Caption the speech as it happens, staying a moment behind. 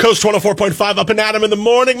Coast 104.5 up and Adam in the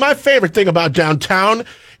morning. My favorite thing about downtown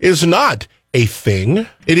is not a thing.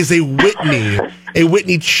 It is a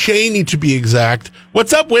Whitney Chaney to be exact.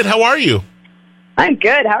 What's up, Whit? How are you? I'm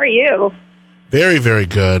good. How are you? Very, very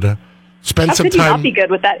good. Spend some time. How could you not be good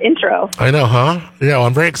with that intro? I know, huh? Yeah, well,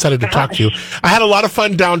 I'm very excited to talk to you. I had a lot of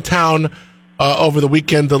fun downtown over the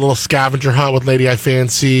weekend, the little scavenger hunt with Lady I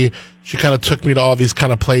Fancy. She kind of took me to all these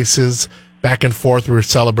kind of places. Back and forth, we were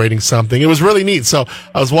celebrating something. It was really neat. So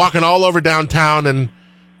I was walking all over downtown, and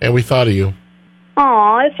we thought of you.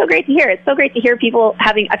 Aw, it's so great to hear. It's so great to hear people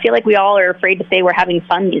having, I feel like we all are afraid to say we're having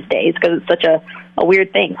fun these days because it's such a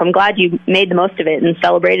weird thing. So I'm glad you made the most of it and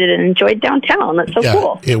celebrated and enjoyed downtown. That's so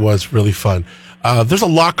cool. It was really fun. There's a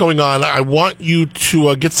lot going on. I want you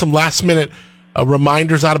to get some last-minute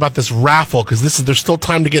reminders out about this raffle because there's still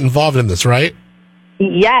time to get involved in this, right?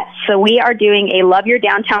 Yes, so we are doing a Love Your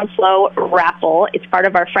Downtown SLO raffle. It's part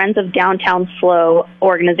of our Friends of Downtown SLO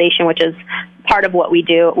organization, which is part of what we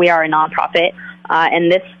do. We are a nonprofit,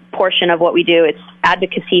 and this portion of what we do, it's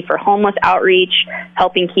advocacy for homeless outreach,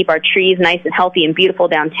 helping keep our trees nice and healthy and beautiful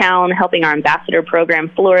downtown, helping our ambassador program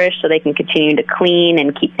flourish so they can continue to clean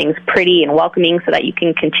and keep things pretty and welcoming so that you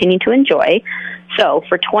can continue to enjoy. So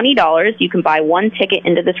for $20, you can buy one ticket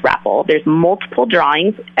into this raffle. There's multiple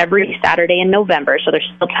drawings every Saturday in November, so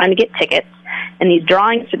there's still time to get tickets. And these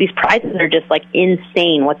drawings for these prizes are just like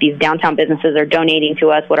insane what these downtown businesses are donating to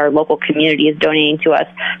us, what our local community is donating to us.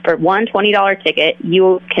 For one $20 ticket,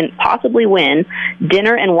 you can possibly win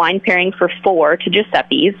dinner and wine pairing for 4 to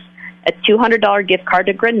Giuseppe's, a $200 gift card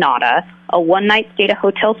to Granada, a one-night stay to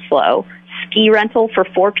Hotel SLO, ski rental for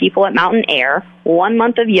 4 people at Mountain Air, 1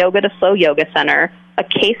 month of yoga to SLO Yoga Center, a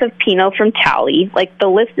case of Pinot from Tally. Like, the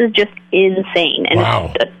list is just insane. And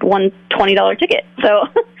wow. It's just one $20 ticket. So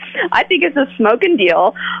I think it's a smoking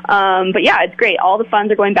deal. But yeah, it's great. All the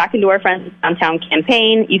funds are going back into our Friends of Downtown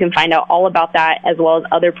campaign. You can find out all about that as well as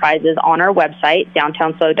other prizes on our website,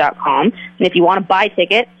 downtownslo.com. And if you want to buy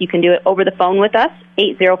tickets, you can do it over the phone with us,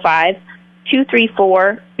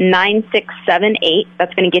 805-234-9678.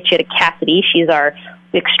 That's going to get you to Cassidy. She's our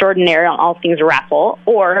extraordinaire on all things raffle.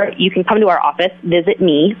 Or you can come to our office, visit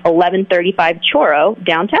me, 1135 Choro,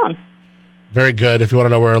 downtown. Very good. If you want to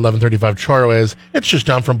know where 1135 Choro is, it's just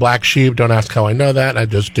down from Black Sheep. Don't ask how I know that. I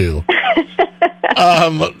just do.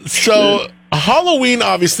 So Halloween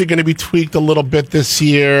obviously going to be tweaked a little bit this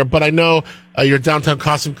year, but I know your downtown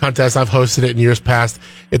costume contest, I've hosted it in years past.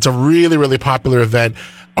 It's a really, really popular event.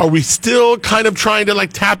 Are we still kind of trying to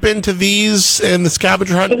tap into these and the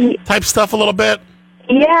scavenger hunt type stuff a little bit?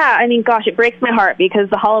 Yeah, I mean, gosh, it breaks my heart because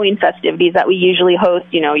the Halloween festivities that we usually host,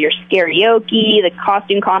 your karaoke, the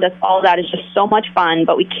costume contest, all that is just so much fun,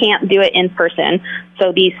 but we can't do it in person.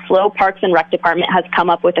 So the SLO Parks and Rec Department has come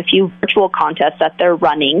up with a few virtual contests that they're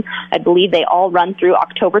running. I believe they all run through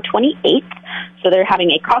October 28th. So they're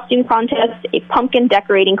having a costume contest, a pumpkin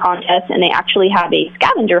decorating contest, and they actually have a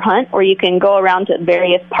scavenger hunt where you can go around to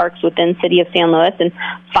various parks within the city of San Luis and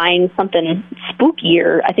find something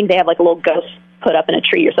spookier. I think they have a little ghost put up in a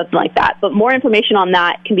tree or something like that. But more information on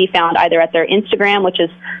that can be found either at their Instagram, which is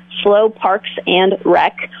SLO Parks and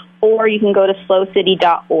Rec, or you can go to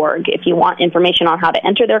slocity.org if you want information on how to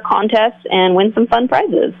enter their contests and win some fun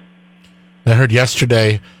prizes. I heard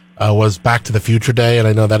yesterday was Back to the Future Day, and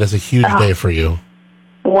I know that is a huge day for you.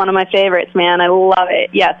 One of my favorites, man. I love it.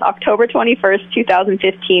 Yes, October 21st,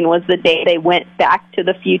 2015 was the day they went back to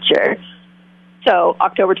the future. So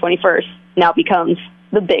October 21st now becomes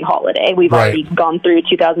the big holiday. We've already gone through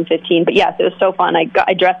 2015. But yes, it was so fun. I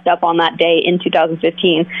dressed up on that day in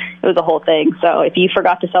 2015. It was a whole thing. So if you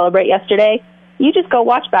forgot to celebrate yesterday, you just go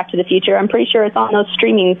watch Back to the Future. I'm pretty sure it's on those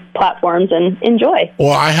streaming platforms and enjoy.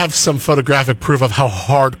 Well, I have some photographic proof of how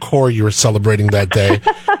hardcore you were celebrating that day.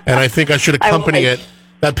 And I think I should accompany it.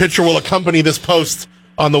 That picture will accompany this post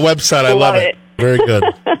on the website. I love it. Very good.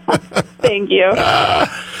 Thank you.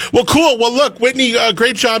 Well, cool. Well, look, Whitney,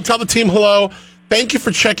 great job. Tell the team hello. Thank you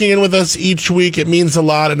for checking in with us each week. It means a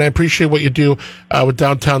lot, and I appreciate what you do with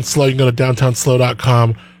Downtown SLO. You can go to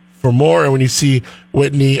downtownslo.com for more. And when you see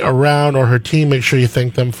Whitney around or her team, make sure you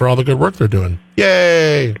thank them for all the good work they're doing.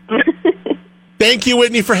 Yay! Thank you,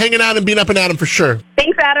 Whitney, for hanging out and being up and Adam for sure.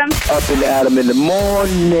 Thanks, Adam. Up and Adam in the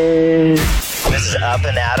morning. This is Up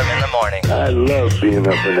and Adam in the morning. I love being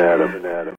up and Adam.